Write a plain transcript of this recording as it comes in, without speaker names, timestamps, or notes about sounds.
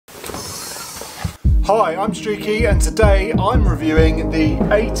Hi, I'm Streaky and today I'm reviewing the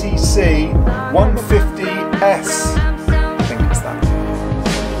ATC 150S. I think it's that.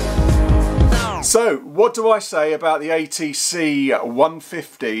 So, what do I say about the ATC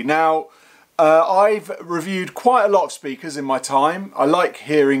 150? Now, I've reviewed quite a lot of speakers in my time. I like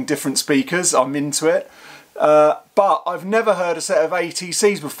hearing different speakers, I'm into it. But I've never heard a set of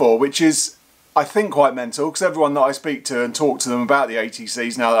ATCs before, which is, I think, quite mental, because everyone that I speak to and talk to them about the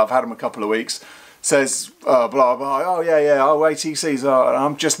ATCs, now that I've had them a couple of weeks, says blah blah, oh ATCs are, and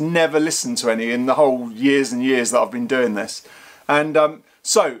I've just never listened to any in the whole years and years that I've been doing this. And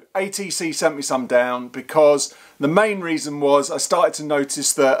so ATC sent me some down because the main reason was I started to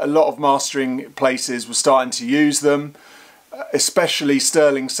notice that a lot of mastering places were starting to use them, especially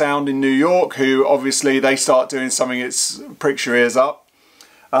Sterling Sound in New York, who obviously they start doing something that pricks your ears up.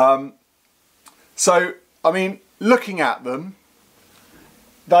 So I mean, looking at them,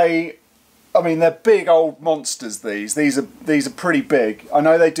 they're big old monsters. These are pretty big. I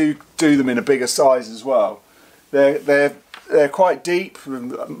know they do them in a bigger size as well. They're quite deep,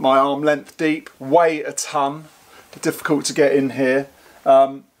 my arm length deep, weigh a ton, difficult to get in here.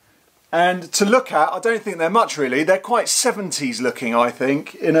 And to look at, I don't think they're much really. They're quite 70s looking, I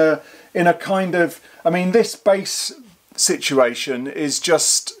think, in a kind of, I mean, this bass situation is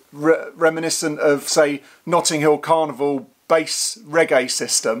just reminiscent of, say, Notting Hill Carnival bass reggae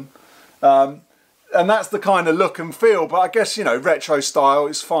system. And that's the kind of look and feel, but I guess, you know, retro style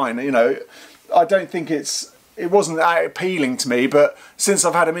is fine. You know, I don't think it wasn't that appealing to me, but since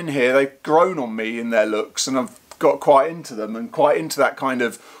I've had them in here, they've grown on me in their looks, and I've got quite into them and quite into that kind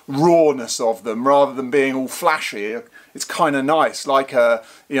of rawness of them, rather than being all flashy. It's kind of nice, like you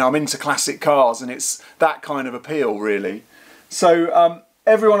know, I'm into classic cars, and it's that kind of appeal really. So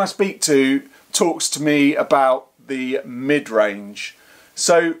everyone I speak to talks to me about the mid-range.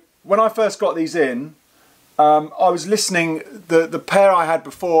 So when I first got these in, I was listening, the pair I had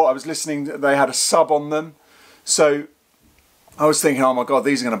before, I was listening, they had a sub on them. So I was thinking, oh my God,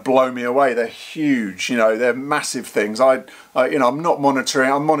 these are going to blow me away. They're huge, you know, they're massive things. You know, I'm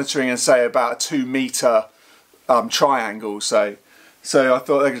monitoring and say about a 2 meter triangle, say. So I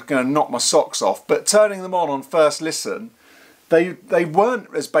thought they were going to knock my socks off. But turning them on first listen, they weren't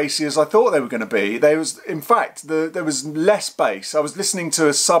as bassy as I thought they were going to be. In fact, there was less bass. I was listening to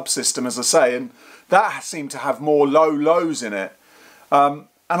a subsystem, as I say, and that seemed to have more lows in it. And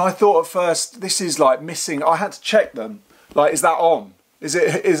I thought at first, this is like missing. I had to check them. Like, is that on?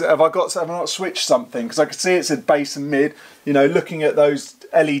 Have I not switched something? Because I could see it said bass and mid. You know, looking at those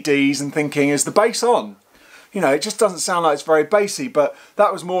LEDs and thinking, is the bass on? You know, it just doesn't sound like it's very bassy. But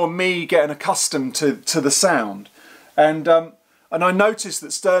that was more me getting accustomed to the sound. And I noticed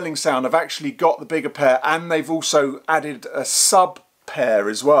that Sterling Sound have actually got the bigger pair, and they've also added a sub pair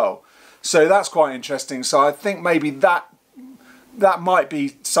as well. So that's quite interesting. So I think maybe that might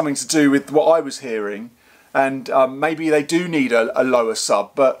be something to do with what I was hearing, and maybe they do need a lower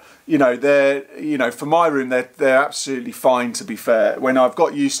sub. But you know, for my room, they're absolutely fine. To be fair, when I've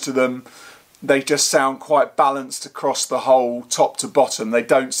got used to them, they just sound quite balanced across the whole top to bottom. They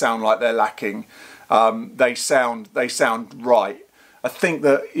don't sound like they're lacking. They sound right. I think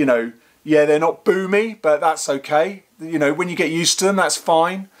that, you know, yeah, they're not boomy, but that's okay. You know, when you get used to them, that's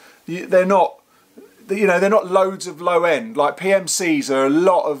fine. They're not, you know, they're not loads of low end. Like PMCs are a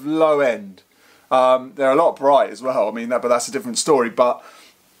lot of low end. They're a lot bright as well. I mean, but that's a different story. But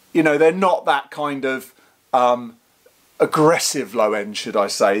you know, they're not that kind of aggressive low end, should I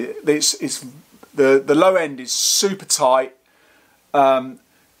say? The low end is super tight.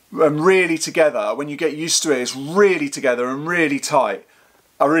 And really together. When you get used to it, it's really together and really tight.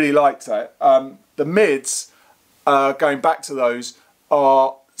 I really liked that. The mids, going back to those,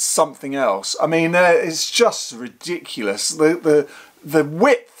 are something else. I mean, it's just ridiculous. The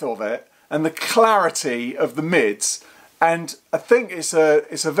width of it and the clarity of the mids. And I think it's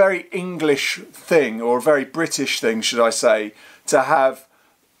a very English thing, or a very British thing, should I say, to have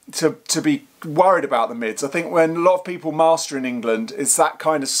to be worried about the mids. I think when a lot of people master in England, it's that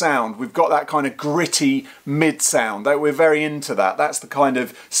kind of sound. We've got that kind of gritty mid sound. We're very into that. That's the kind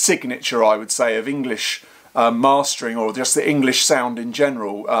of signature, I would say, of English mastering, or just the English sound in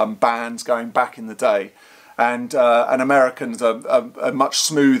general, bands going back in the day. And Americans are much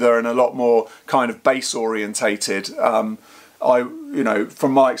smoother and a lot more kind of bass orientated, you know,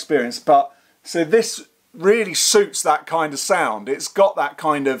 from my experience. But so this really suits that kind of sound. It's got that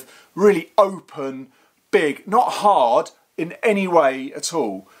kind of really open, big, not hard in any way at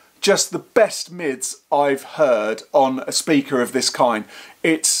all. Just the best mids I've heard on a speaker of this kind.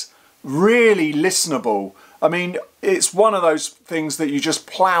 It's really listenable. I mean, it's one of those things that you just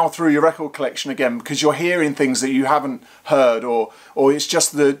plough through your record collection again because you're hearing things that you haven't heard, or it's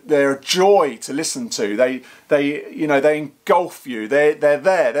just they're a joy to listen to. They engulf you. They're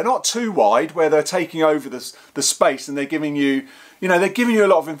there. They're not too wide where they're taking over the space, and they're giving you, they're giving you a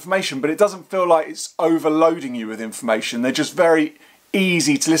lot of information, but it doesn't feel like it's overloading you with information. They're just very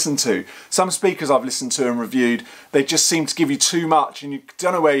easy to listen to. Some speakers I've listened to and reviewed, they just seem to give you too much, and you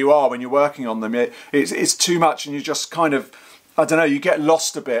don't know where you are when you're working on them. It's too much, and you just kind of, I don't know, you get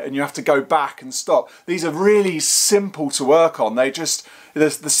lost a bit and you have to go back and stop. These are really simple to work on. They just, the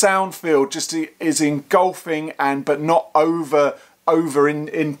sound field just is engulfing but not over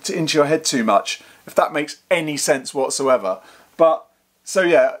into your head too much, if that makes any sense whatsoever. But so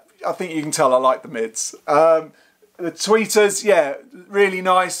yeah, I think you can tell I like the mids. The tweeters, yeah, really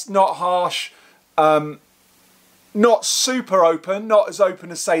nice, not harsh, not super open, not as open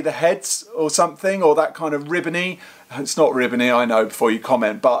as, say, the heads or something, or that kind of ribbony. It's not ribbony, I know, before you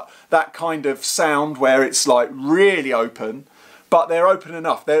comment, but that kind of sound where it's like really open, but they're open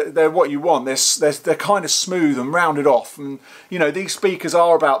enough. They're what you want. They're kind of smooth and rounded off, and these speakers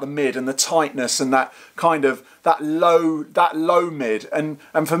are about the mid and the tightness and that kind of that low mid, and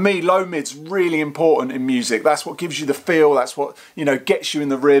for me, low mid's really important in music. That's what gives you the feel. That's what gets you in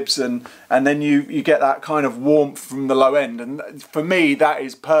the ribs, and then you get that kind of warmth from the low end. And for me, that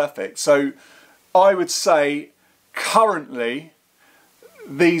is perfect. So I would say currently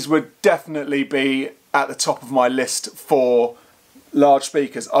these would definitely be at the top of my list for large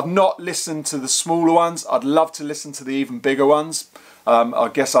speakers. I've not listened to the smaller ones. I'd love to listen to the even bigger ones. I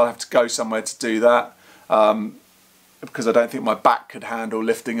guess I'll have to go somewhere to do that, because I don't think my back could handle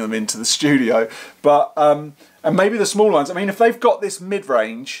lifting them into the studio. But and maybe the small ones. I mean, if they've got this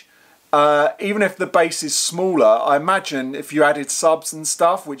mid-range, even if the bass is smaller, I imagine if you added subs and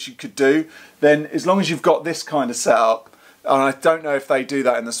stuff, which you could do, then as long as you've got this kind of setup, and I don't know if they do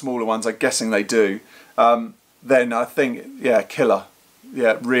that in the smaller ones, I'm guessing they do, then I think, yeah, killer.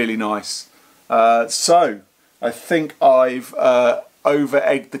 Yeah, really nice. So I think I've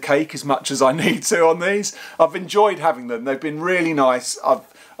over-egged the cake as much as I need to on these. I've enjoyed having them. They've been really nice. I'll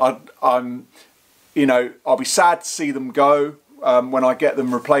be sad to see them go when I get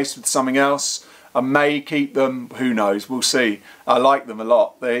them replaced with something else. I may keep them. Who knows? We'll see. I like them a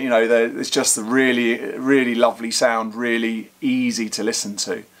lot. It's just a really lovely sound. Really easy to listen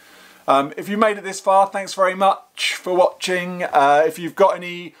to. If you made it this far, thanks very much for watching. If you've got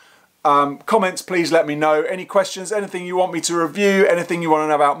any comments, please let me know. Any questions, anything you want me to review, anything you want to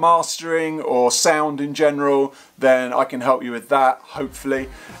know about mastering or sound in general, then I can help you with that, hopefully.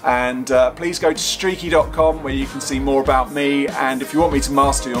 And please go to streaky.com where you can see more about me, and if you want me to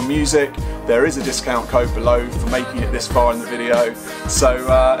master your music, there is a discount code below for making it this far in the video.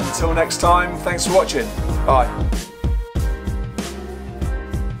 So until next time, thanks for watching. Bye.